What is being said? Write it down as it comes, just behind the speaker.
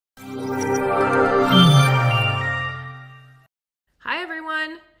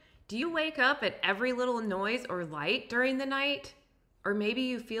Do you wake up at every little noise or light during the night? Or maybe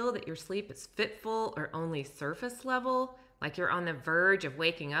you feel that your sleep is fitful or only surface level, like you're on the verge of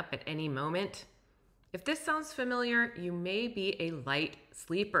waking up at any moment? If this sounds familiar, you may be a light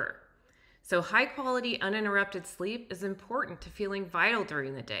sleeper. So high quality uninterrupted sleep is important to feeling vital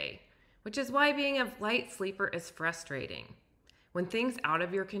during the day, which is why being a light sleeper is frustrating. When things out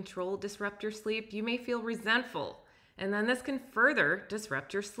of your control disrupt your sleep, you may feel resentful, and then this can further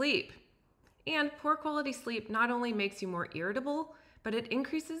disrupt your sleep. And poor quality sleep not only makes you more irritable, but it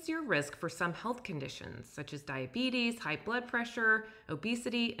increases your risk for some health conditions such as diabetes, high blood pressure,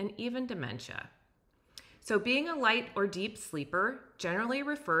 obesity, and even dementia. So being a light or deep sleeper generally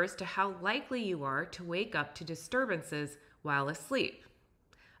refers to how likely you are to wake up to disturbances while asleep.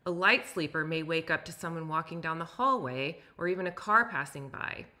 A light sleeper may wake up to someone walking down the hallway or even a car passing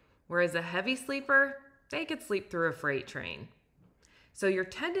by, whereas a heavy sleeper, they could sleep through a freight train. So your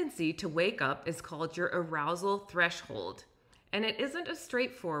tendency to wake up is called your arousal threshold, and it isn't as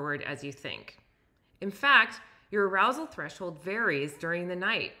straightforward as you think. In fact, your arousal threshold varies during the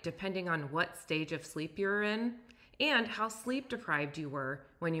night depending on what stage of sleep you're in and how sleep deprived you were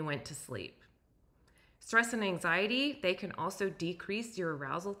when you went to sleep. Stress and anxiety, they can also decrease your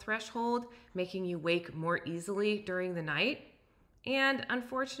arousal threshold, making you wake more easily during the night. And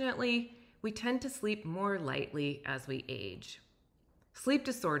unfortunately, we tend to sleep more lightly as we age. Sleep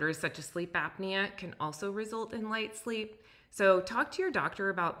disorders such as sleep apnea can also result in light sleep, so talk to your doctor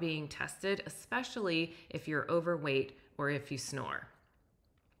about being tested, especially if you're overweight or if you snore.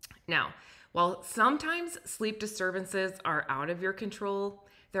 Now, while sometimes sleep disturbances are out of your control,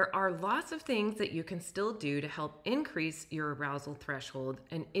 there are lots of things that you can still do to help increase your arousal threshold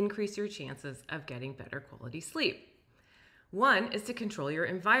and increase your chances of getting better quality sleep. One is to control your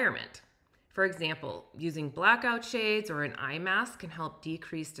environment. For example, using blackout shades or an eye mask can help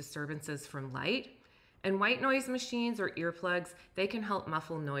decrease disturbances from light, and white noise machines or earplugs, they can help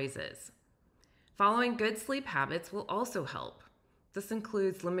muffle noises. Following good sleep habits will also help. This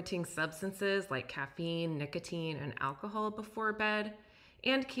includes limiting substances like caffeine, nicotine, and alcohol before bed,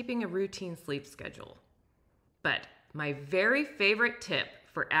 and keeping a routine sleep schedule. But my very favorite tip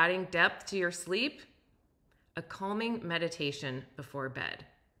for adding depth to your sleep, a calming meditation before bed.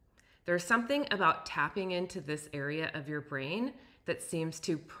 There's something about tapping into this area of your brain that seems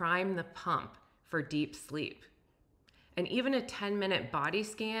to prime the pump for deep sleep. And even a 10-minute body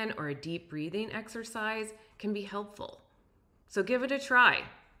scan or a deep breathing exercise can be helpful. So give it a try.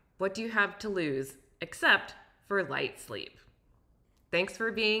 What do you have to lose except for light sleep? Thanks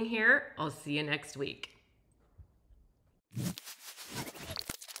for being here. I'll see you next week.